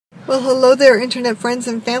Well, hello there, internet friends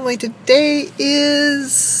and family. Today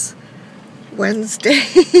is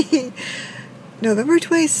Wednesday, November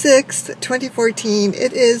 26th, 2014.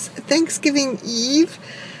 It is Thanksgiving Eve.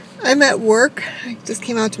 I'm at work. I just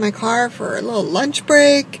came out to my car for a little lunch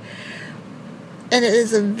break, and it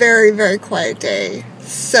is a very, very quiet day.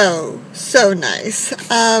 So nice.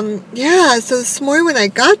 So this morning when I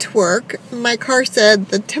got to work, my car said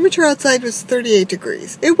the temperature outside was 38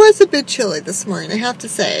 degrees. It was a bit chilly this morning, I have to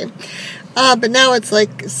say. But now it's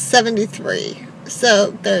like 73.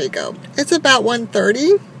 So there you go. It's about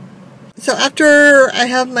 1:30. So after I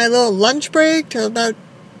have my little lunch break till about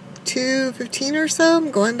 2:15 or so,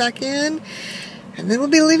 I'm going back in. And then we'll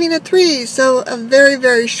be leaving at 3. So a very,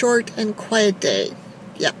 very short and quiet day.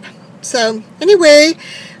 Yep. So anyway,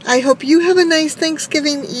 I hope you have a nice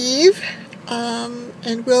Thanksgiving Eve.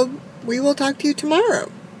 And we will talk to you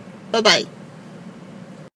tomorrow. Bye-bye.